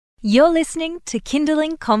You're listening to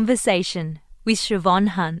Kindling Conversation with Siobhan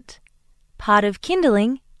Hunt, part of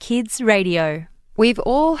Kindling Kids Radio. We've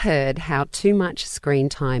all heard how too much screen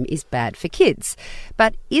time is bad for kids,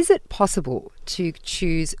 but is it possible to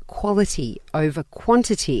choose quality over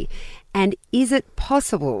quantity? And is it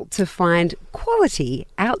possible to find quality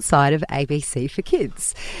outside of ABC for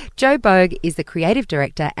Kids? Jo Bogue is the creative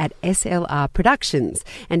director at SLR Productions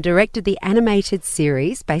and directed the animated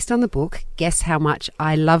series based on the book Guess How Much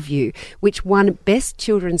I Love You, which won Best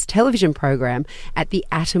Children's Television Program at the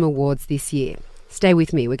Atom Awards this year. Stay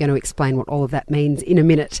with me, we're going to explain what all of that means in a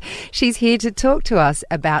minute. She's here to talk to us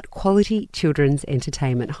about quality children's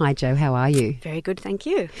entertainment. Hi Jo, how are you? Very good, thank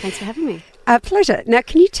you. Thanks for having me. Pleasure. Now,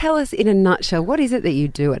 can you tell us in a nutshell, what is it that you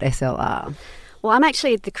do at SLR? Well, I'm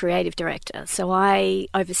actually the creative director, so I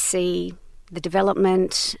oversee the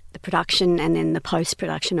development, the production, and then the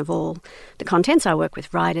post-production of all the content. So I work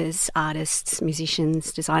with writers, artists,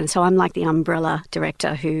 musicians, designers. So I'm like the umbrella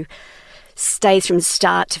director who stays from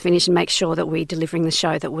start to finish and makes sure that we're delivering the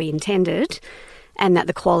show that we intended and that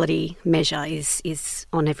the quality measure is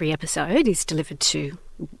on every episode is delivered to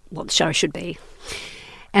what the show should be.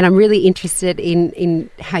 And I'm really interested in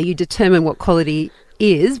how you determine what quality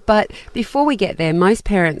is. But before we get there, most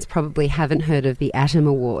parents probably haven't heard of the Atom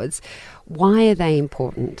Awards. Why are they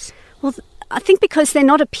important? Well, I think because they're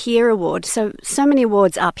not a peer award. So many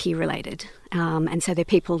awards are peer related. And so they're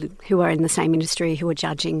people who are in the same industry who are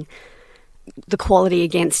judging the quality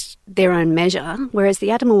against their own measure, whereas the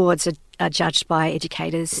Atom Awards are judged by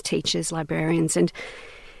educators, teachers, librarians, and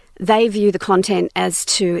they view the content as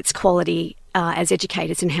to its quality as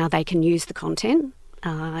educators and how they can use the content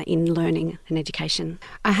in learning and education.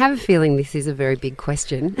 I have a feeling this is a very big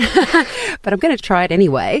question, but I'm going to try it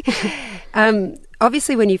anyway.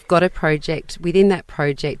 Obviously, when you've got a project, within that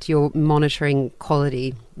project, you're monitoring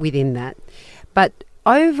quality within that. But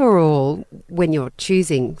overall, when you're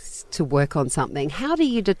choosing to work on something, how do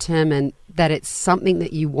you determine that it's something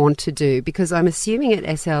that you want to do? Because I'm assuming at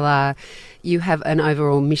SLR you have an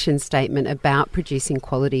overall mission statement about producing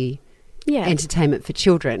quality entertainment for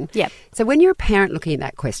children. Yeah. So when you're a parent looking at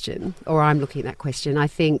that question, or I'm looking at that question, I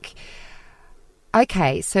think,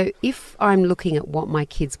 okay, so if I'm looking at what my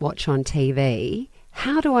kids watch on TV,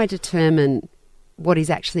 how do I determine what is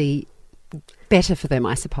actually better for them,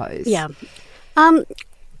 I suppose? Yeah.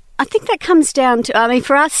 I think that comes down to,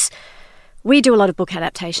 for us, we do a lot of book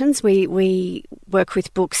adaptations. We work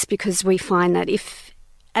with books because we find that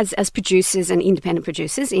as producers and independent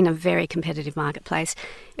producers in a very competitive marketplace,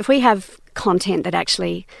 if we have content that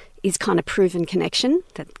actually is kind of proven connection,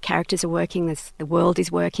 that characters are working, the world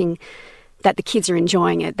is working, that the kids are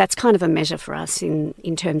enjoying it, that's kind of a measure for us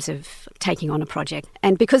in terms of taking on a project.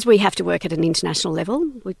 And because we have to work at an international level,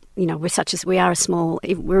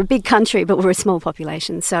 we're a big country, but we're a small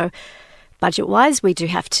population. So budget-wise, we do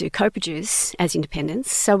have to co-produce as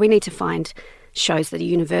independents. So we need to find shows that are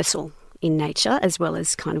universal in nature as well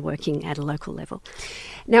as kind of working at a local level.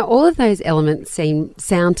 Now, all of those elements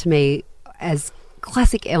sound to me as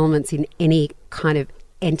classic elements in any kind of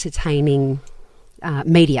entertaining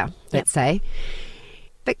media, let's say.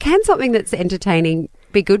 But can something that's entertaining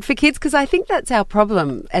be good for kids? Because I think that's our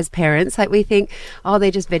problem as parents. Like, we think,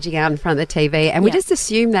 they're just vegging out in front of the TV, and we just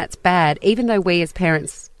assume that's bad, even though we as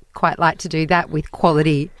parents quite like to do that with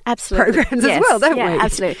quality programs as well, don't we? Yeah,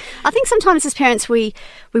 absolutely. I think sometimes as parents we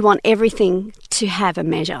want everything to have a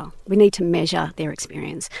measure. We need to measure their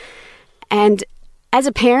experience. And as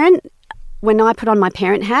a parent, when I put on my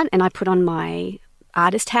parent hat and I put on my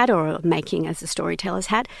artist hat or making as a storyteller's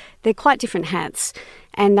hat, they're quite different hats.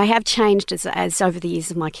 And they have changed as over the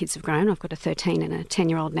years as my kids have grown. I've got a 13 and a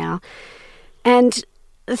 10-year-old now. And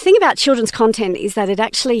the thing about children's content is that it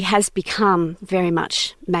actually has become very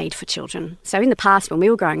much made for children. So in the past, when we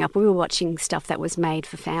were growing up, we were watching stuff that was made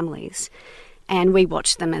for families, and we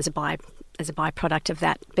watched them as a byproduct of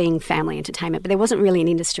that being family entertainment. But there wasn't really an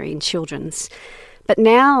industry in children's. But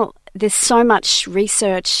now there's so much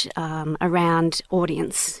research around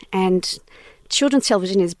audience, and children's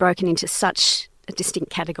television is broken into such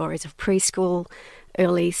distinct categories of preschool,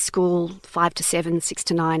 early school, 5 to 7, 6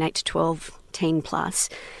 to 9, 8 to 12, teen plus.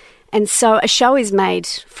 And so a show is made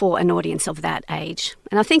for an audience of that age.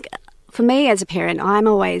 And I think for me as a parent, I'm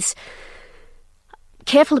always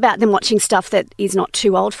careful about them watching stuff that is not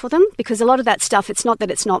too old for them, because a lot of that stuff, it's not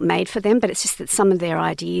that it's not made for them, but it's just that some of their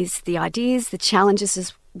the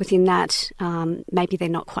challenges within that, maybe they're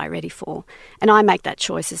not quite ready for. And I make that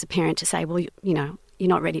choice as a parent to say, well, you're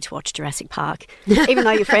not ready to watch Jurassic Park, even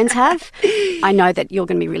though your friends have. I know that you're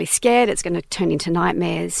going to be really scared. It's going to turn into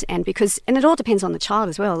nightmares. And it all depends on the child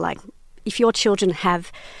as well. Like, if your children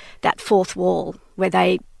have that fourth wall where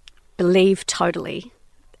they believe totally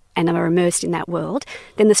and are immersed in that world,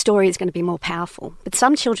 then the story is going to be more powerful. But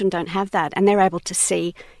some children don't have that, and they're able to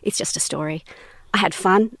see it's just a story. I had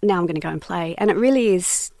fun, now I'm going to go and play. And it really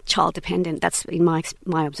is child dependent. That's in my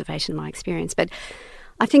observation, my experience. But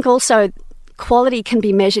I think also quality can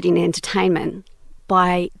be measured in entertainment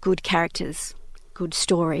by good characters, good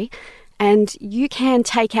story. And you can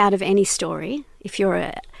take out of any story, if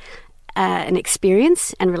you're an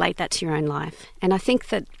experience, and relate that to your own life. And I think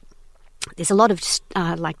that there's a lot of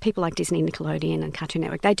like people like Disney, Nickelodeon and Cartoon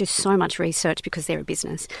Network, they do so much research because they're a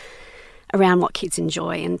business around what kids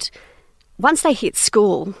enjoy. And once they hit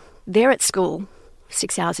school, they're at school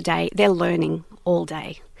 6 hours a day, they're learning all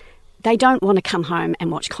day. They don't want to come home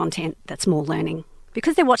and watch content that's more learning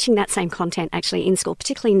because they're watching that same content actually in school,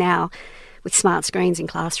 particularly now with smart screens in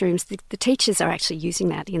classrooms. The teachers are actually using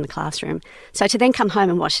that in the classroom. So to then come home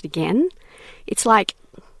and watch it again, it's like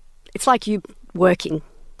you working.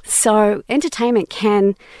 So entertainment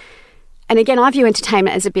can, and again, I view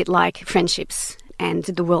entertainment as a bit like friendships and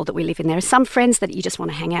the world that we live in. There are some friends that you just want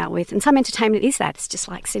to hang out with, and some entertainment is that. It's just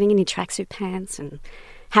like sitting in your tracksuit pants and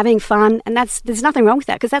having fun, and there's nothing wrong with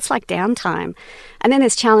that because that's like downtime. And then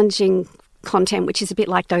there's challenging content, which is a bit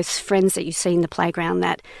like those friends that you see in the playground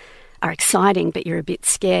that are exciting, but you're a bit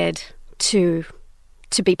scared to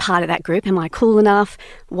be part of that group. Am I cool enough?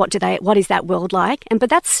 What is that world like? But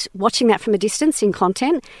that's watching that from a distance in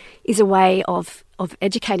content is a way of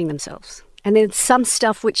educating themselves. And there's some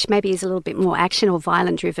stuff which maybe is a little bit more action or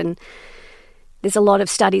violent driven. There's a lot of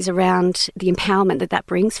studies around the empowerment that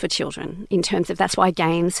brings for children in terms of that's why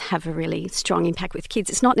games have a really strong impact with kids.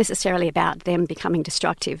 It's not necessarily about them becoming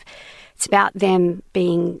destructive. It's about them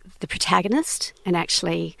being the protagonist and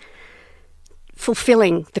actually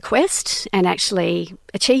fulfilling the quest and actually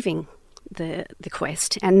achieving the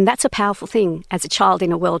quest. And that's a powerful thing as a child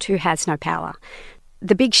in a world who has no power.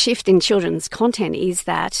 The big shift in children's content is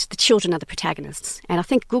that the children are the protagonists. And I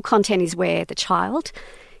think good content is where the child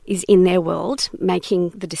is in their world making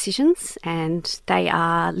the decisions and they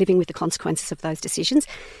are living with the consequences of those decisions.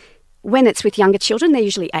 When it's with younger children, they're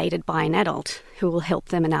usually aided by an adult who will help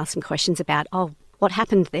them and ask them questions about, what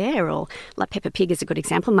happened there? Or like Peppa Pig is a good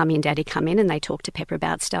example. Mummy and Daddy come in and they talk to Peppa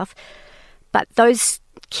about stuff. But those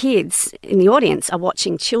kids in the audience are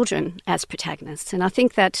watching children as protagonists. And I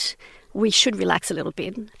think that we should relax a little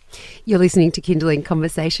bit. You're listening to Kindling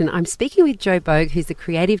Conversation. I'm speaking with Jo Bogue, who's the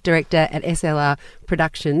creative director at SLR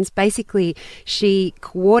Productions. Basically, she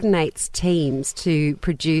coordinates teams to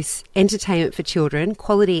produce entertainment for children,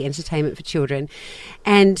 quality entertainment for children.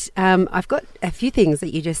 And I've got a few things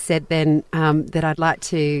that you just said then that I'd like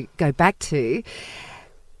to go back to.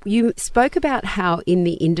 You spoke about how in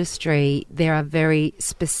the industry there are very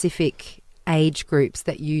specific age groups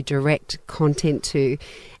that you direct content to.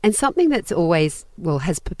 And something that's always,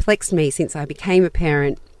 has perplexed me since I became a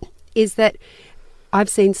parent is that I've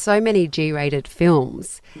seen so many G-rated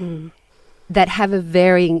films that have a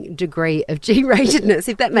varying degree of G-ratedness,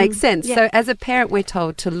 if that makes sense. Yeah. So as a parent, we're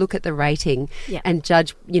told to look at the rating and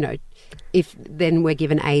judge, if then we're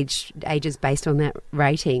given ages based on that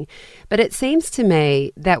rating. But it seems to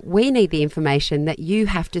me that we need the information that you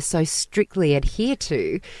have to so strictly adhere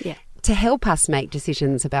to to help us make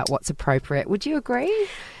decisions about what's appropriate. Would you agree?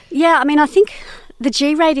 Yeah, I mean, I think the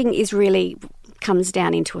G rating comes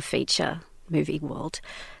down into a feature movie world.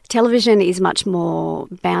 Television is much more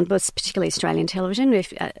bound, but particularly Australian television.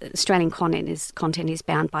 If Australian content is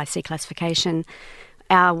bound by C classification,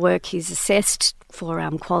 our work is assessed for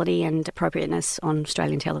quality and appropriateness on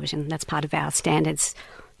Australian television. That's part of our standards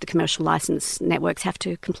the commercial licence networks have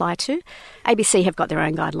to comply to. ABC have got their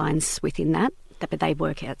own guidelines within that, but they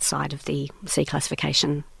work outside of the C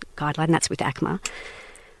classification guideline. That's with ACMA.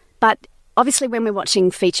 But obviously when we're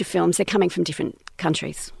watching feature films, they're coming from different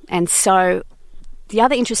countries. And so the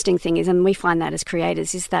other interesting thing is, and we find that as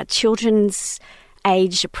creators, is that children's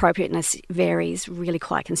age appropriateness varies really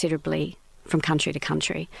quite considerably from country to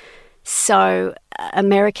country. So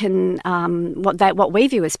American, what we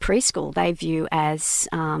view as preschool, they view as,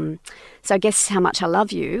 so Guess How Much I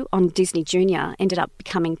Love You on Disney Junior ended up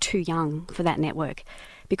becoming too young for that network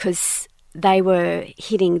because they were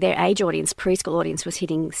hitting their age audience, preschool audience was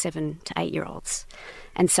hitting 7 to 8 year olds.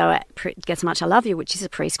 And so Guess How Much I Love You, which is a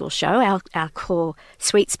preschool show, our core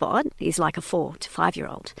sweet spot is like a 4 to 5 year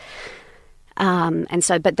old. And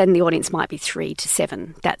so, but then the audience might be 3 to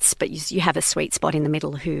 7. But you have a sweet spot in the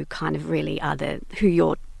middle who kind of really are who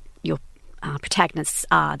your protagonists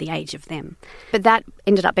are, the age of them. But that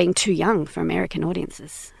ended up being too young for American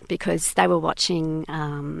audiences because they were watching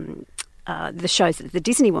the shows that the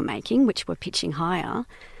Disney were making, which were pitching higher.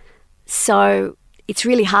 So it's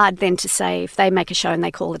really hard then to say if they make a show and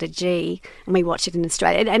they call it a G and we watch it in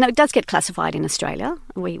Australia, and it does get classified in Australia.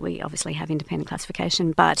 We obviously have independent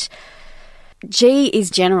classification, but G is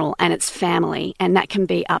general and it's family, and that can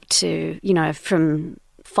be up to, from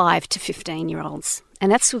 5 to 15-year-olds.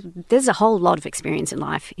 And there's a whole lot of experience in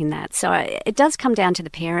life in that. So it does come down to the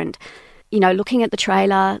parent, looking at the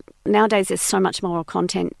trailer. Nowadays there's so much more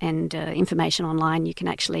content and information online. You can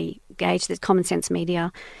actually gauge. There's Common Sense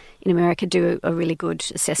Media in America do a really good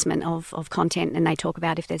assessment of content, and they talk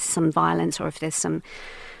about if there's some violence or if there's some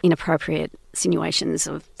inappropriate insinuations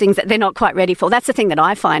of things that they're not quite ready for. That's the thing that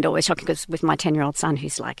I find always shocking, because with my 10-year-old son,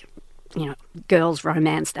 who's like, girls,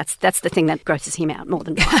 romance, that's the thing that grosses him out more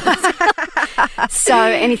than violence. So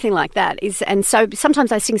anything like that is, and so sometimes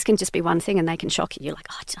those things can just be one thing and they can shock you. You're like,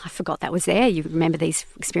 I forgot that was there. You remember these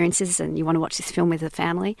experiences and you want to watch this film with the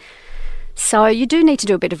family. So you do need to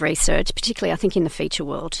do a bit of research, particularly I think in the feature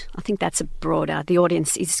world. I think that's the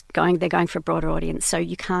audience they're going for a broader audience. So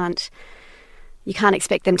you can't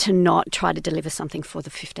expect them to not try to deliver something for the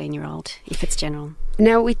 15-year-old if it's general.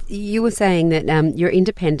 Now, you were saying that you're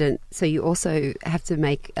independent, so you also have to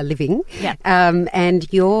make a living. Yeah.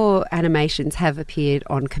 And your animations have appeared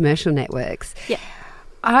on commercial networks. Yeah.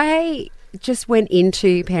 I just went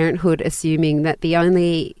into parenthood assuming that the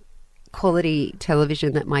only quality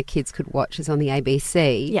television that my kids could watch is on the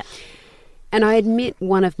ABC. Yeah. And I admit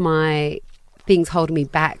one of my things holding me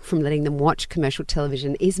back from letting them watch commercial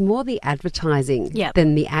television is more the advertising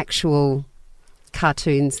than the actual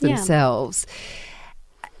cartoons themselves.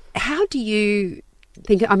 How do you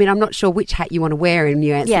think, I'm not sure which hat you want to wear in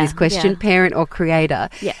you answer this question, parent or creator.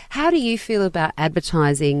 Yeah. How do you feel about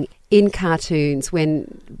advertising in cartoons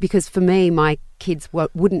because for me, my kids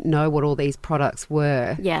wouldn't know what all these products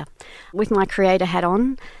were? Yeah. With my creator hat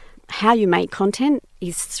on, how you make content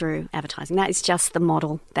is through advertising. That is just the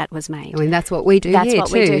model that was made. That's what we do here too. That's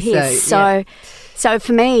what we do here. So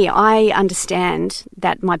for me, I understand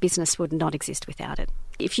that my business would not exist without it.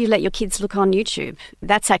 If you let your kids look on YouTube,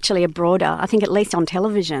 that's actually I think at least on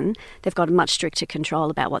television, they've got a much stricter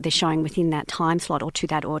control about what they're showing within that time slot or to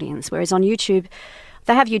that audience. Whereas on YouTube,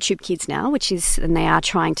 they have YouTube Kids now, and they are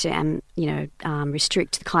trying to,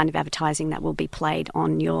 restrict the kind of advertising that will be played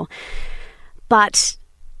on but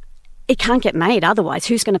it can't get made otherwise.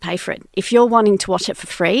 Who's going to pay for it? If you're wanting to watch it for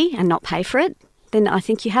free and not pay for it, then I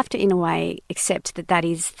think you have to, in a way, accept that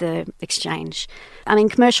is the exchange.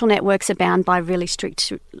 Commercial networks are bound by really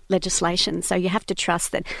strict legislation, so you have to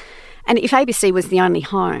trust that. And if ABC was the only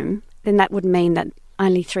home, then that would mean that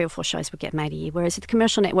only 3 or 4 shows would get made a year, whereas the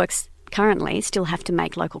commercial networks currently still have to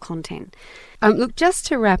make local content. Look, just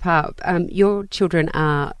to wrap up, your children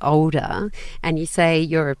are older, and you say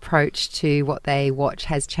your approach to what they watch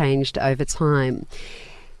has changed over time.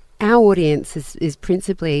 Our audience is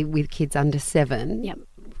principally with kids under 7. Yep.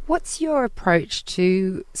 What's your approach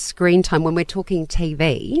to screen time when we're talking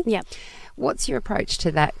TV? Yep. What's your approach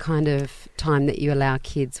to that kind of time that you allow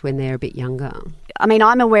kids when they're a bit younger?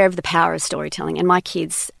 I'm aware of the power of storytelling, and my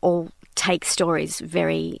kids all take stories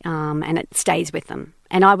very, and it stays with them.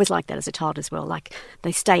 And I was like that as a child as well. Like,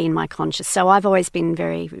 they stay in my conscious. So I've always been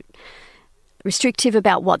very restrictive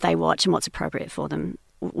about what they watch and what's appropriate for them.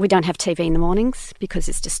 We don't have TV in the mornings because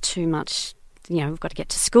it's just too much. We've got to get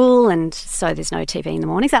to school, and so there's no TV in the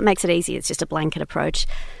mornings. That makes it easy. It's just a blanket approach.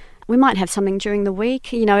 We might have something during the week.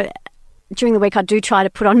 During the week I do try to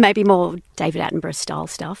put on maybe more David Attenborough style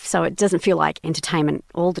stuff, so it doesn't feel like entertainment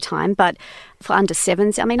all the time. But for under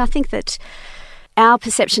 7s, I think that our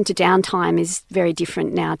perception to downtime is very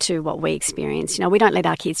different now to what we experience. We don't let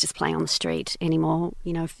our kids just play on the street anymore.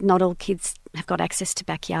 Not all kids have got access to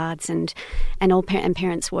backyards, and all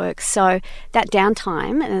parents work. So that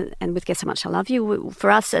downtime, and with Guess How Much I Love You,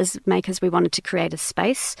 for us as makers, we wanted to create a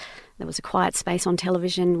space. There was a quiet space on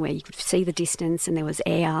television where you could see the distance and there was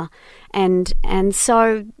air. And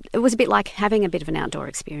so it was a bit like having a bit of an outdoor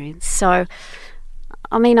experience. So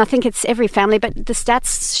I think it's every family, but the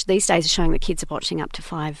stats these days are showing that kids are watching up to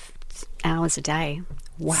 5 hours a day.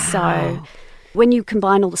 Wow. So when you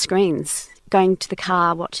combine all the screens, going to the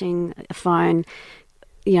car, watching a phone,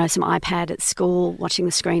 some iPad at school, watching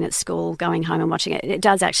the screen at school, going home and watching it, it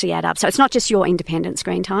does actually add up. So it's not just your independent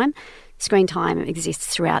screen time. Screen time exists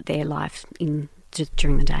throughout their life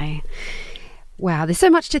during the day. Wow, there's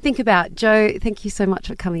so much to think about. Jo, thank you so much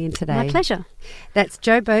for coming in today. My pleasure. That's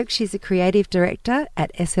Jo Boak. She's a creative director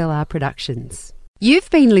at SLR Productions.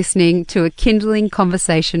 You've been listening to a Kindling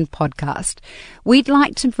Conversation podcast. We'd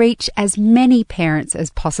like to reach as many parents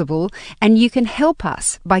as possible, and you can help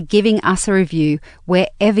us by giving us a review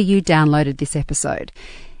wherever you downloaded this episode.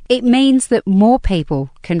 It means that more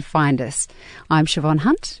people can find us. I'm Siobhan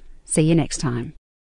Hunt. See you next time.